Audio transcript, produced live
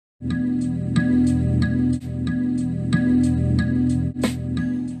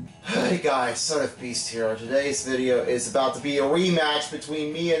guys, Son of Beast here. Today's video is about to be a rematch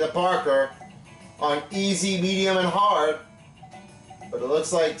between me and the Parker on easy, medium, and hard. But it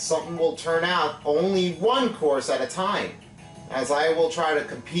looks like something will turn out only one course at a time, as I will try to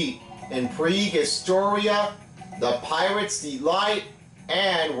compete in Prehistoria, the Pirate's Delight,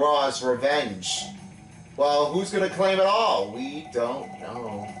 and Raw's Revenge. Well, who's going to claim it all? We don't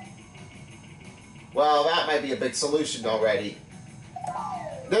know. Well, that might be a big solution already.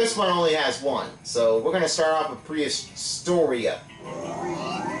 This one only has one, so we're going to start off with Prehistoria.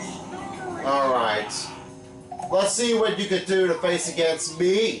 Alright. Let's see what you could do to face against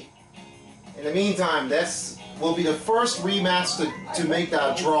me. In the meantime, this will be the first rematch to make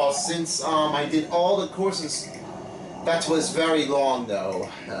that draw since I did all the courses. That was very long though.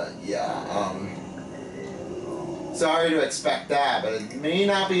 Sorry to expect that, but it may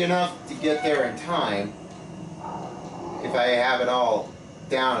not be enough to get there in time if I have it all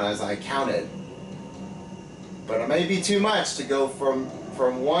down as I counted. But it may be too much to go from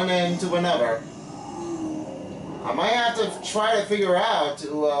one end to another. I might have to try to figure out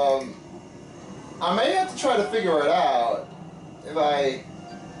if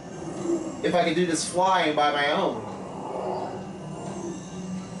I can do this flying by my own.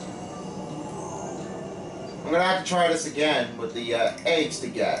 I'm gonna have to try this again with the eggs to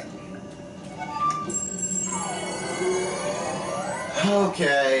get.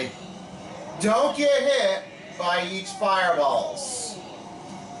 Okay. Don't get hit by each fireballs.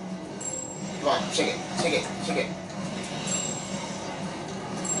 Come on, shake it, shake it, shake it.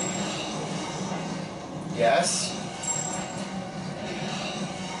 Yes.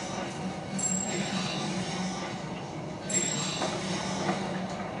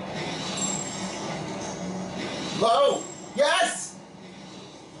 Low! Yes!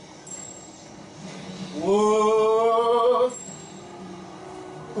 Whoa!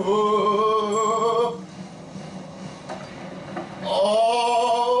 Whoa!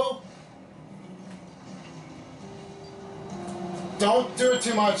 Oh! Don't do it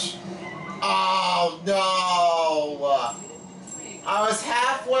too much. Oh no! I was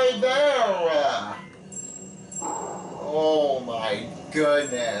halfway there. Oh my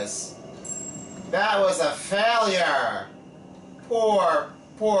goodness. That was a failure! Poor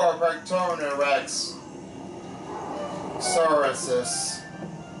Pectornarex Sauruses.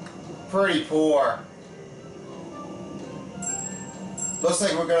 Pretty poor. Looks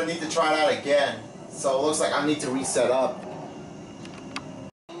like we're gonna need to try that again. So it looks like I need to reset up.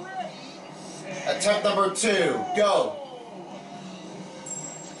 Attempt number 2, go!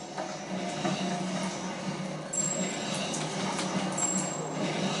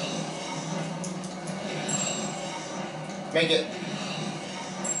 Make it.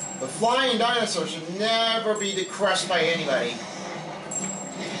 The flying dinosaur should never be crushed by anybody.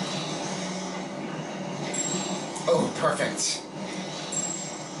 Oh, perfect.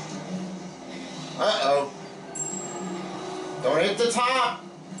 Uh-oh. Don't hit the top.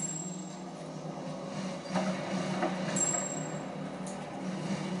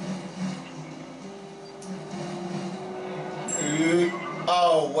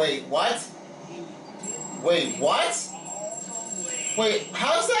 Oh, wait, what? Wait, what? Wait,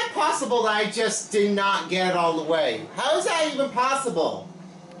 how's that possible that I just did not get it all the way? How is that even possible?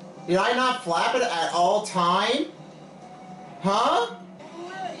 Did I not flap it at all time? Huh?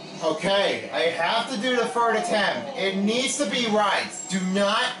 Okay, I have to do the third attempt. It needs to be right. Do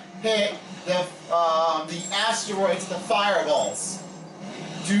not hit the asteroids, the fireballs.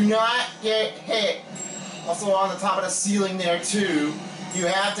 Do not get hit. Also on the top of the ceiling there too. You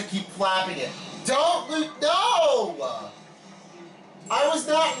have to keep flapping it. Don't, no! I was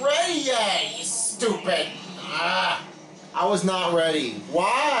not ready yet, you stupid! I was not ready.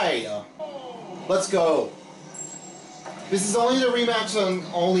 Why? Let's go. This is only the rematch on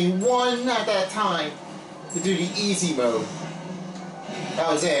only one at that time to do the easy mode. That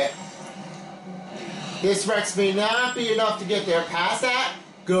was it. This Rex may not be enough to get there. Past that?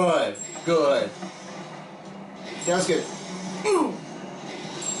 Good. Good. That was good. Ooh.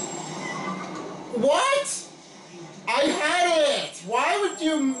 What? I had it! Why would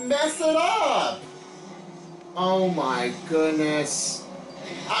you mess it up? Oh my goodness.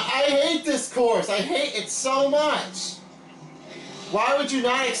 I hate this course. I hate it so much. Why would you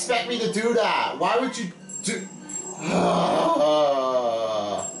not expect me to do that? Why would you do...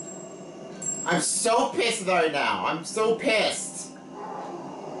 I'm so pissed right now. I'm so pissed.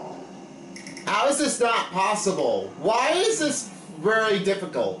 How is this not possible? Why is this very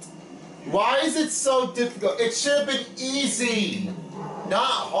difficult? Why is it so difficult? It should have been easy,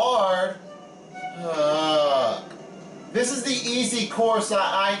 not hard. This is the easy course that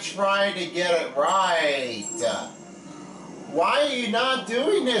I try to get it right. Why are you not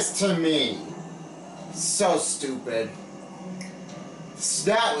doing this to me? So stupid.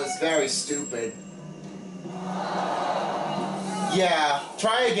 That was very stupid. Yeah,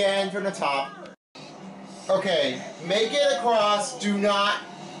 try again from the top. Okay, make it across. Do not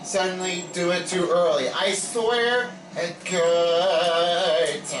suddenly do it too early. I swear it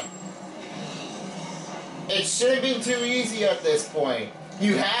could. It should have been too easy at this point.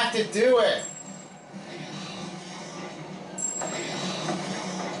 You have to do it.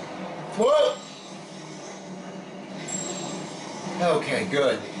 Whoa! Okay,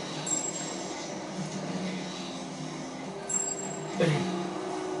 good.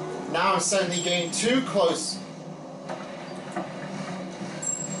 Now I'm suddenly getting too close.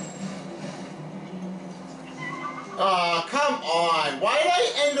 Aw, come on. Why did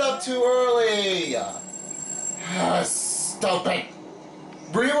I end up too early? Stupid.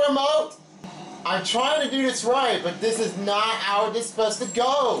 Re-remote? I'm trying to do this right, but this is not how it is supposed to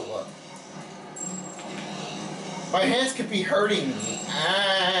go. My hands could be hurting me.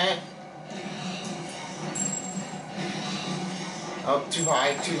 Oh, too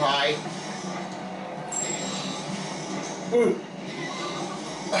high, too high.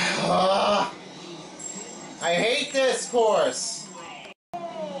 I hate this course.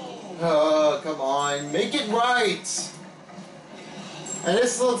 Oh, come on. Make it right. And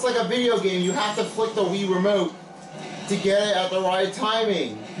this looks like a video game. You have to flick the Wii remote to get it at the right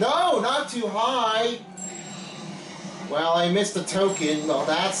timing. No, not too high. Well, I missed a token. Well,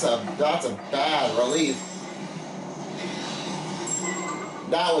 that's a bad relief.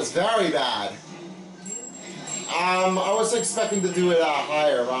 That was very bad. I was expecting to do it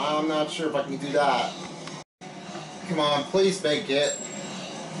higher, but I'm not sure if I can do that. Come on, please make it.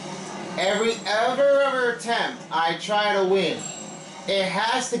 Every ever attempt, I try to win. It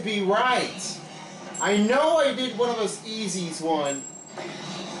has to be right. I know I did one of those easies one.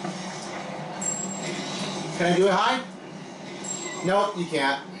 Can I do it high? Nope, you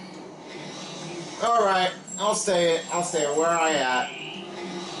can't. Alright, I'll stay where I at.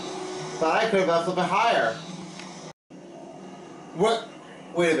 But I could have left a bit higher. What?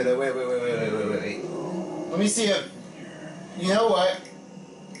 Wait a minute, wait. Let me see if... You know what?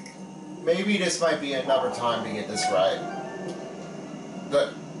 Maybe this might be another time to get this right.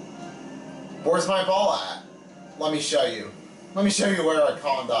 But where's my ball at? Let me show you. Let me show you where I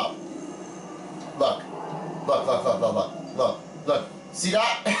conned up. Look. Look. See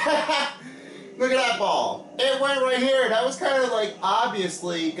that? Look at that ball. It went right here. That was kind of like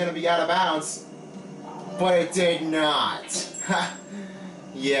obviously going to be out of bounds. But it did not.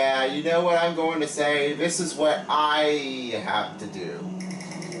 Yeah, you know what I'm going to say? This is what I have to do.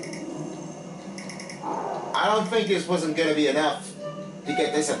 I don't think this wasn't going to be enough to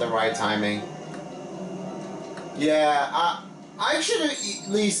get this at the right timing. Yeah, I should have at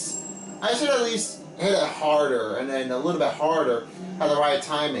least hit it harder and then a little bit harder at the right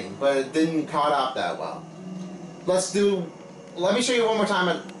timing, but it didn't caught up that well. Let me show you one more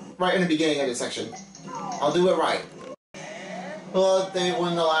time right in the beginning of this section. I'll do it right. Well, they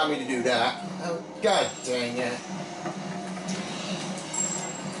wouldn't allow me to do that. Oh, God dang it.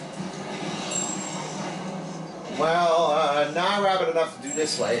 Well, not rapid enough to do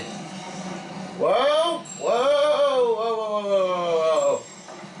this way. Whoa!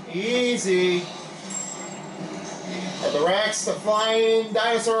 Easy. The Rex, the flying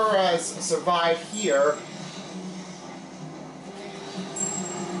dinosaur, has survived here.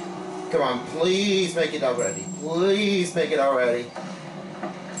 Come on, please make it already. Please make it already.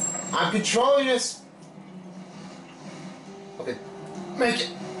 I'm controlling this. Okay, make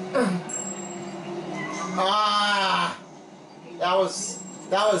it. Ah, that was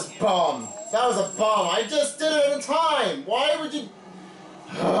bum. That was a bum. I just did it in time. Why would you?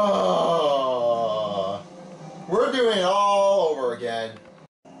 We're doing it all over again.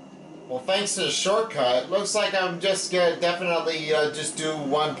 Well, thanks to the shortcut, looks like I'm just gonna definitely just do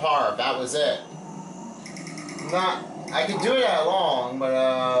one part. That was it. I could do it that long, but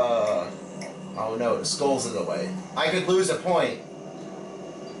oh no, the skull's in the way. I could lose a point.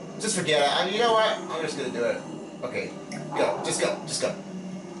 Just forget it. You know what? I'm just gonna do it. Okay, go. Just go.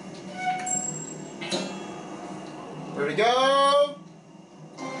 Where'd it go?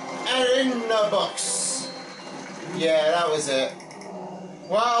 And in the books. Yeah, that was it.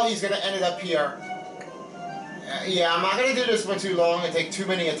 Well, he's gonna end it up here. Yeah, I'm not gonna do this for too long and take too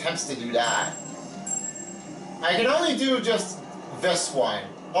many attempts to do that. I can only do just this one.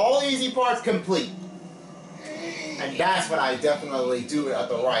 All easy parts complete. And that's when I definitely do it at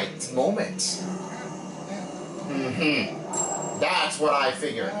the right moment. Mm-hmm. That's what I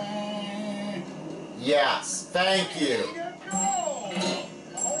figured. Yes, thank you.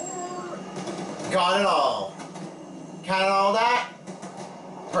 Got it all. Count all that?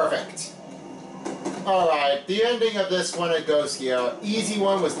 Perfect. Alright, the ending of this one, it goes here. Easy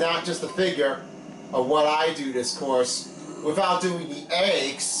one was not just a figure of what I do this course without doing the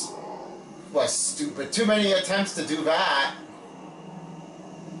eggs. Was stupid. Too many attempts to do that.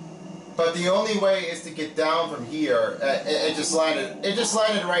 But the only way is to get down from here. It just landed. It just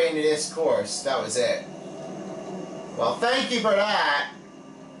landed right into this course. That was it. Well, thank you for that.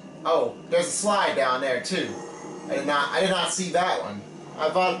 Oh, there's a slide down there too. I did not see that one. I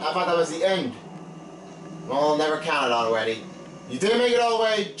thought that was the end. Well, I'll never count it already. You didn't make it all the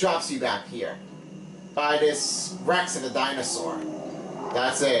way. Drops you back here by this Rex of a dinosaur.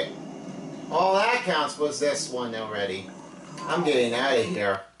 That's it. All that counts was this one already. I'm getting out of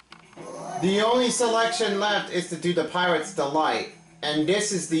here. The only selection left is to do the Pirate's Delight. And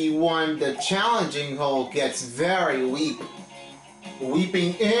this is the one, the challenging hole gets very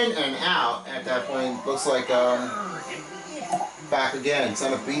weeping in and out at that point. Looks like, back again.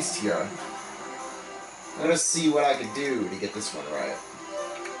 Son of Beast here. I'm gonna see what I can do to get this one right.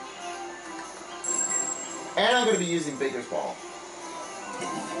 And I'm gonna be using Baker's Ball.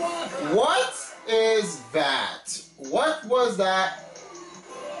 What is that? What was that?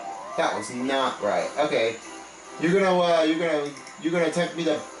 That was not right. Okay, you're gonna attempt me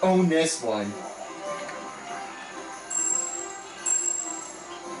to own this one.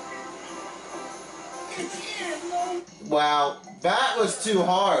 Wow, that was too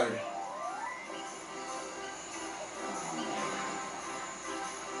hard.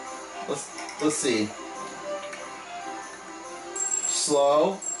 Let's see.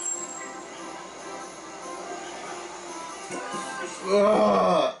 Slow.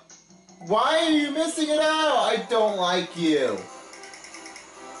 Ugh. Why are you missing it out? I don't like you.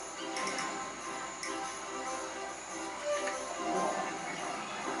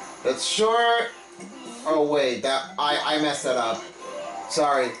 That's short. Oh wait, that I messed that up.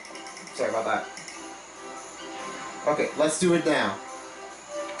 Sorry about that. Okay, let's do it now.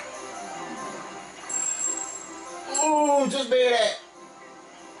 Oh, just made it.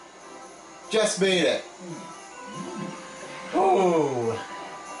 Just made it. Oh,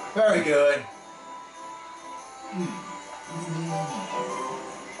 very good.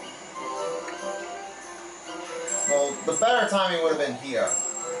 Well, the better timing would have been here.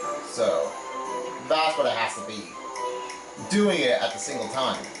 So, that's what it has to be. Doing it at the single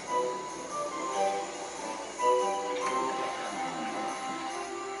time.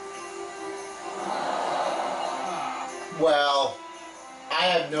 Well, I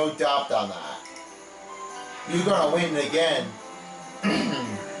have no doubt on that. You're gonna win it again.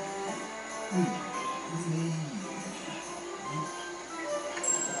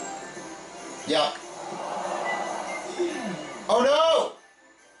 Yep. Oh no!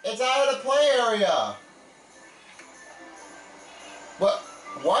 It's out of the play area!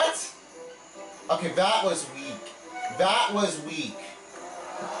 What? Okay, that was weak. That was weak.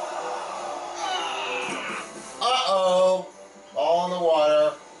 Uh-oh. All in the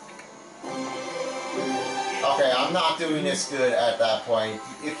water. Okay, I'm not doing this good at that point.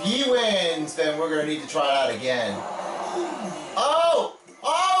 If he wins, then we're going to need to try that again. Oh! Oh,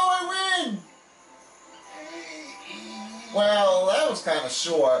 I win! Well, that was kind of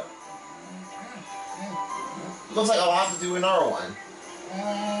short. Looks like I'll have to do another one.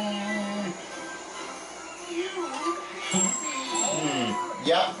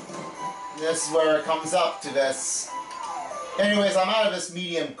 Yep. This is where it comes up to this. Anyways, I'm out of this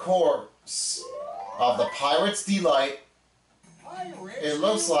medium course of the Pirate's Delight. It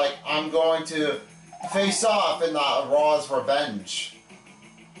looks like I'm going to face off in the Raw's Revenge.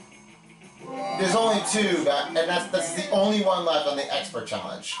 There's only two, and that's the only one left on the Expert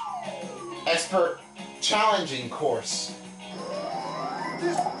Challenge. Expert Challenging course.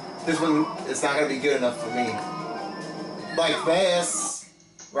 This one is not going to be good enough for me. Like this,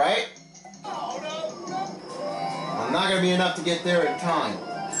 right? I'm not going to be enough to get there in time.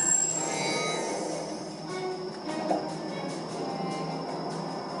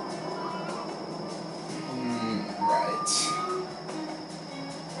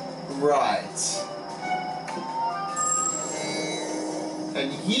 Right.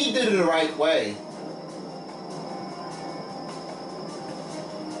 And he did it the right way.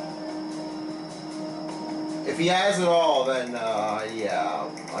 If he has it all, then, yeah,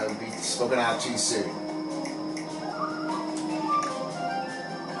 I would be spoken out too soon.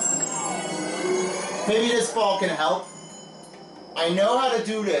 Maybe this ball can help. I know how to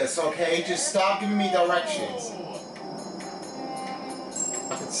do this, okay? Just stop giving me directions.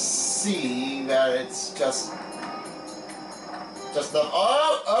 I can see that it's just the...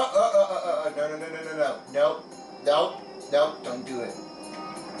 No. No, don't do it.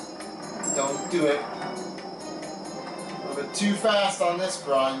 Don't do it. A little bit too fast on this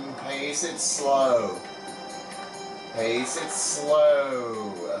run. Pace it slow. Pace it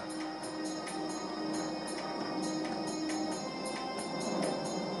slow.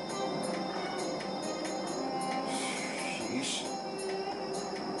 Sheesh.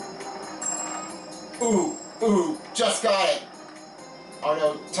 Ooh, just got it. Oh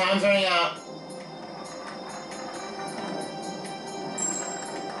no, time's running out.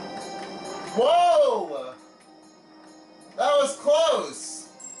 Whoa! That was close.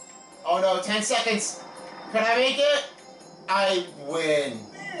 Oh no, 10 seconds. Can I make it? I win.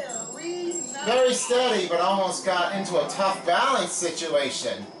 Very steady, but almost got into a tough balance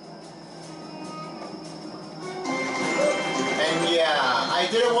situation. And yeah, I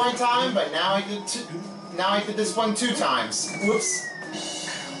did it one time, but now I did two. Now I did this one 2 times. Whoops.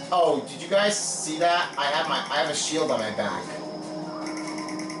 Oh, did you guys see that? I have a shield on my back.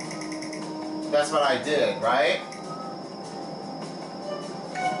 That's what I did, right?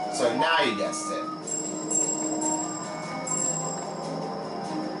 So now you guessed it.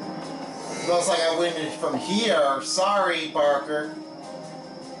 Looks like I win it from here. Sorry, Barker.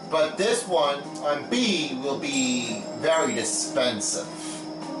 But this one on B will be very expensive.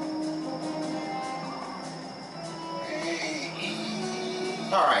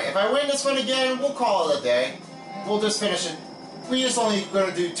 Alright, if I win this one again, we'll call it a day. We'll just finish it. We're just only going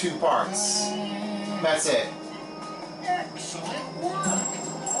to do 2 parts. That's it. Excellent work.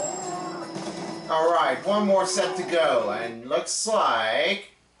 Alright, one more set to go. And looks like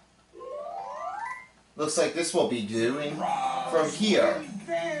this will be doing from here.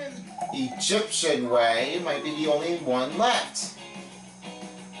 Egyptian way might be the only one left.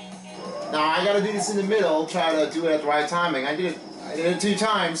 Now I gotta do this in the middle, try to do it at the right timing. I did it 2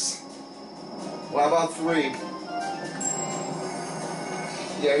 times. What about 3?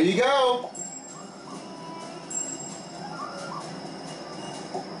 There you go.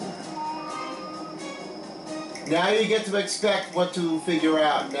 Now you get to expect what to figure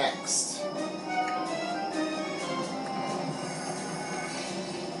out next.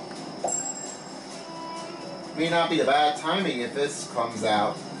 May not be a bad timing if this comes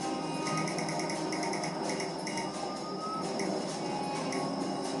out.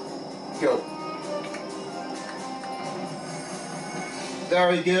 Go.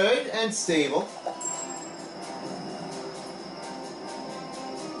 Very good and stable.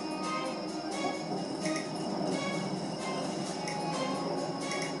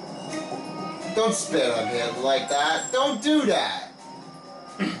 Don't spit on him like that. Don't do that.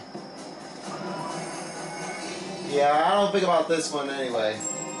 Yeah, I don't think about this one anyway.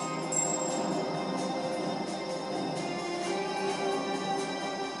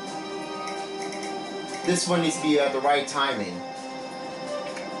 This one needs to be at the right timing.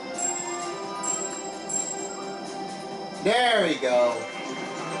 There we go.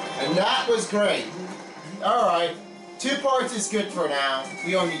 And that was great. Alright. 2 parts is good for now.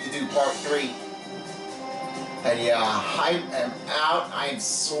 We don't need to do part 3. And yeah, I am out. I'm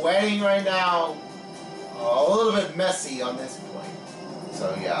sweating right now. A little bit messy on this point.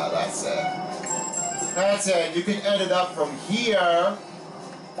 So yeah, that's it. That's it. You can edit up from here.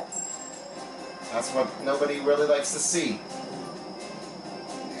 That's what nobody really likes to see.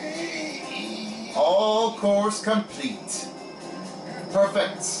 All course complete.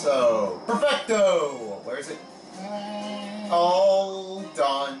 Perfect. So, perfecto. Where is it? All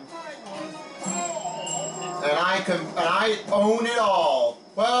done. And I own it all.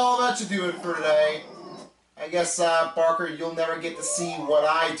 Well, that should do it for today. I guess, Barker, you'll never get to see what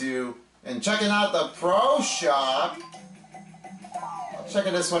I do. And checking out the Pro Shop. I'm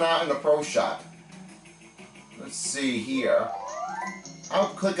checking this one out in the Pro Shop. Let's see here. I'll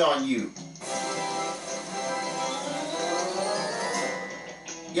click on you.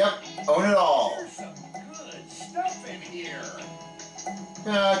 Yep, own it all. There's some good stuff in here.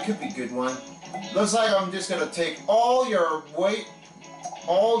 Yeah, it could be a good one. Looks like I'm just gonna take all your weight,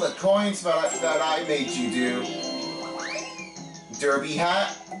 all the coins that I made you do. Derby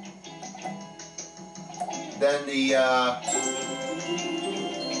hat. Then the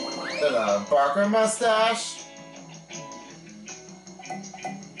Barker mustache.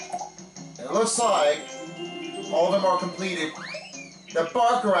 It looks like all of them are completed. The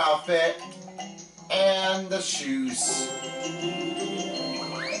Barker outfit and the shoes.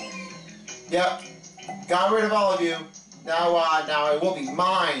 Yep, got rid of all of you. Now it will be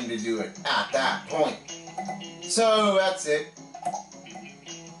mine to do it at that point. So that's it.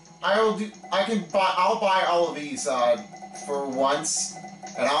 I'll buy all of these for once,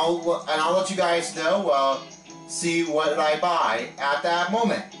 and I'll let you guys know. See what I buy at that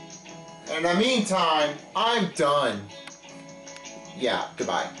moment. In the meantime, I'm done. Yeah,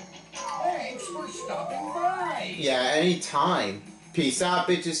 goodbye. Thanks for stopping by. Yeah, anytime. Peace out,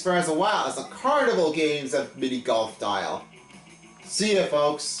 bitches, for as a while as the Carnival games of mini golf dial. See ya,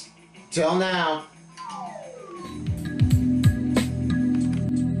 folks. Till now.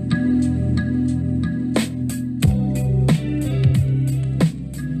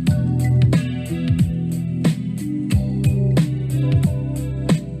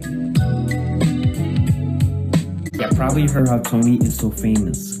 You probably heard how Tony is so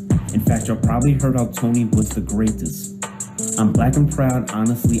famous. In fact, y'all probably heard how Tony was the greatest. I'm black and proud,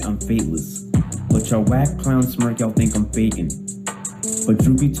 honestly, I'm fateless. But y'all whack clown smirk, y'all think I'm faking. But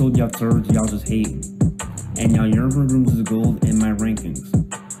truth be told, y'all turds, y'all just hating. And y'all yearn for rooms of gold in my rankings.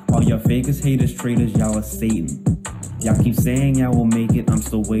 While y'all fakers, haters, traitors, y'all are Satan. Y'all keep saying y'all will make it, I'm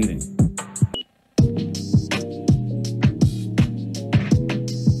still waiting.